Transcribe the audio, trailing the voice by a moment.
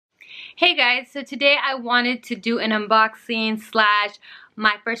Hey guys, so today I wanted to do an unboxing slash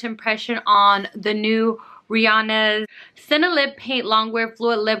my first impression on the new Rihanna's Stunna Lip Paint Longwear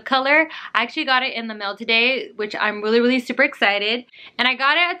Fluid Lip Color. I actually got it in the mail today, which I'm really super excited. And I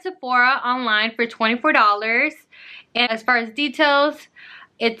got it at Sephora online for $24. And as far as details,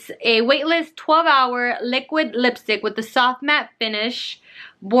 it's a weightless 12-hour liquid lipstick with a soft matte finish,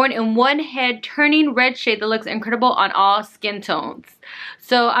 born in one head turning red shade that looks incredible on all skin tones.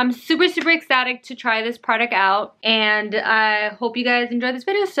 So I'm super ecstatic to try this product out, and I hope you guys enjoy this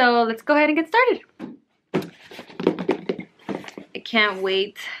video. So let's go ahead and get started. I can't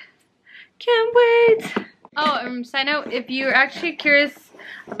wait. Oh, side note, if you're actually curious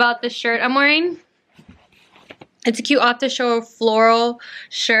about the shirt I'm wearing, it's a cute off-the-shoulder floral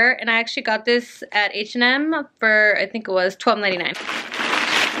shirt, and I actually got this at H&M for, I think it was $12.99.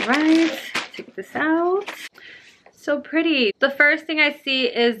 Alright, take this out. So pretty. The first thing I see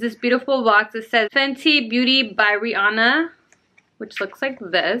is this beautiful box that says Fenty Beauty by Rihanna, which looks like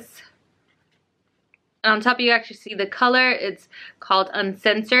this. And on top you actually see the color. It's called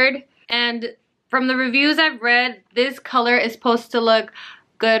Uncensored. And from the reviews I've read, this color is supposed to look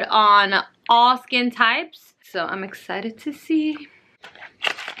good on all skin types. So I'm excited to see.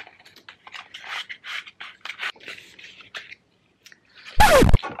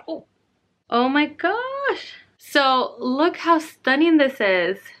 Oh my gosh. So look how stunning this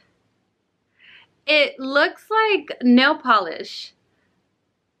is. It looks like nail polish.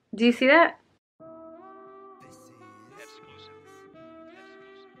 Do you see that?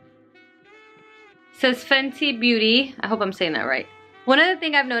 It says Fenty Beauty. I hope I'm saying that right. One other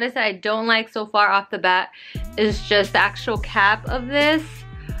thing I've noticed that I don't like so far off the bat is just the actual cap of this.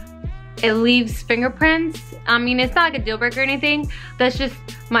 It leaves fingerprints. I mean, it's not like a deal breaker or anything. That's just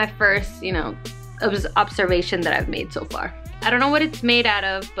my first, observation that I've made so far. I don't know what it's made out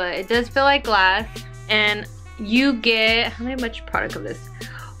of, but it does feel like glass. And you get, how much product of this?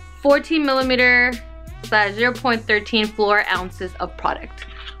 14mm / 0.13 fluor ounces of product,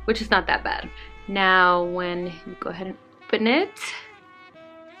 which is not that bad. Now, when you go ahead and open it,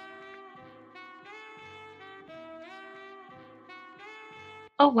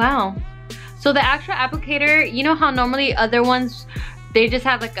 oh wow. So the actual applicator, you know how normally other ones, they just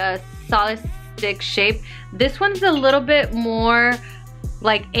have like a solid stick shape. This one's a little bit more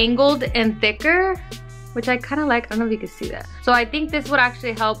like angled and thicker, which I kind of like. I don't know if you can see that. So I think this would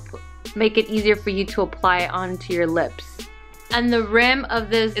actually help make it easier for you to apply it onto your lips. And the rim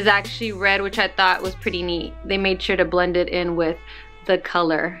of this is actually red, which I thought was pretty neat. They made sure to blend it in with the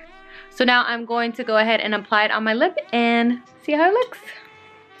color. So now I'm going to go ahead and apply it on my lip and see how it looks.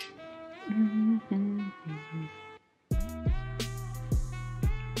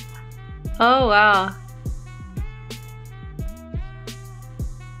 Oh wow.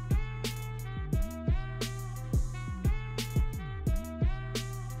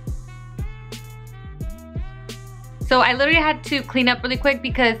 So I literally had to clean up really quick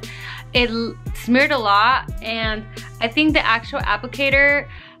because it smeared a lot, and I think the actual applicator,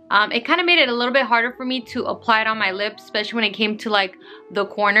 it kind of made it a little bit harder for me to apply it on my lips, especially when it came to like the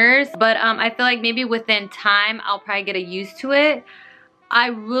corners. But I feel like maybe within time I'll probably get used to it. I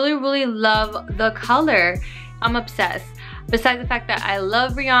really love the color. I'm obsessed. Besides the fact that I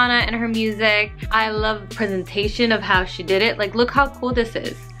love Rihanna and her music, I love the presentation of how she did it. Like, look how cool this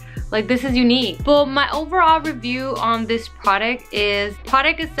is. Like, this is unique. But my overall review on this product is,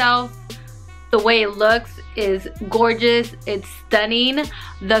 product itself, the way it looks is gorgeous. It's stunning.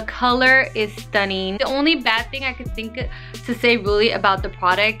 The color is stunning. The only bad thing I could think to say really about the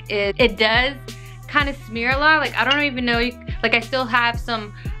product is it does kind of smear a lot. Like, I don't even know, like, I still have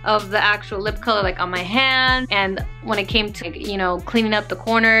some of the actual lip color like on my hand, and when it came to cleaning up the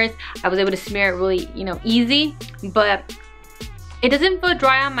corners, I was able to smear it really easy. But it doesn't feel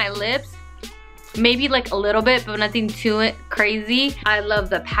dry on my lips. Maybe like a little bit, but nothing too crazy. I love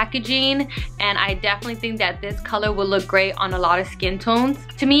the packaging, and I definitely think that this color will look great on a lot of skin tones.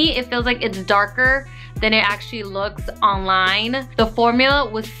 To me, it feels like it's darker than it actually looks online. The formula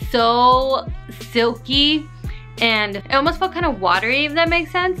was so silky, and it almost felt kind of watery, if that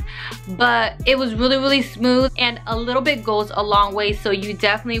makes sense. But it was really smooth, and a little bit goes a long way, so you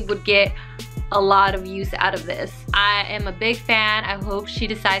definitely would get a lot of use out of this. I am a big fan. I hope she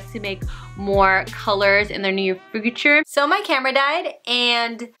decides to make more colors in their near future. So my camera died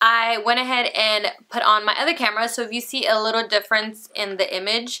and I went ahead and put on my other camera. So if you see a little difference in the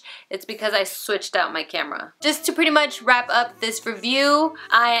image, it's because I switched out my camera. Just to pretty much wrap up this review,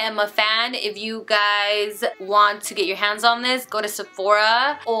 I am a fan. If you guys want to get your hands on this, go to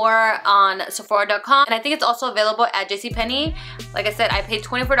Sephora or on Sephora.com. And I think it's also available at JCPenney. Like I said, I paid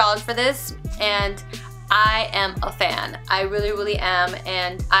 $24 for this and I am a fan. I really am,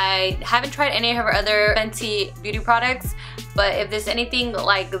 and I haven't tried any of her other Fenty beauty products, but if there's anything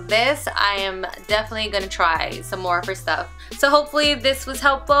like this, I am definitely gonna try some more of her stuff. So hopefully this was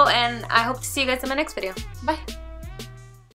helpful, and I hope to see you guys in my next video. Bye.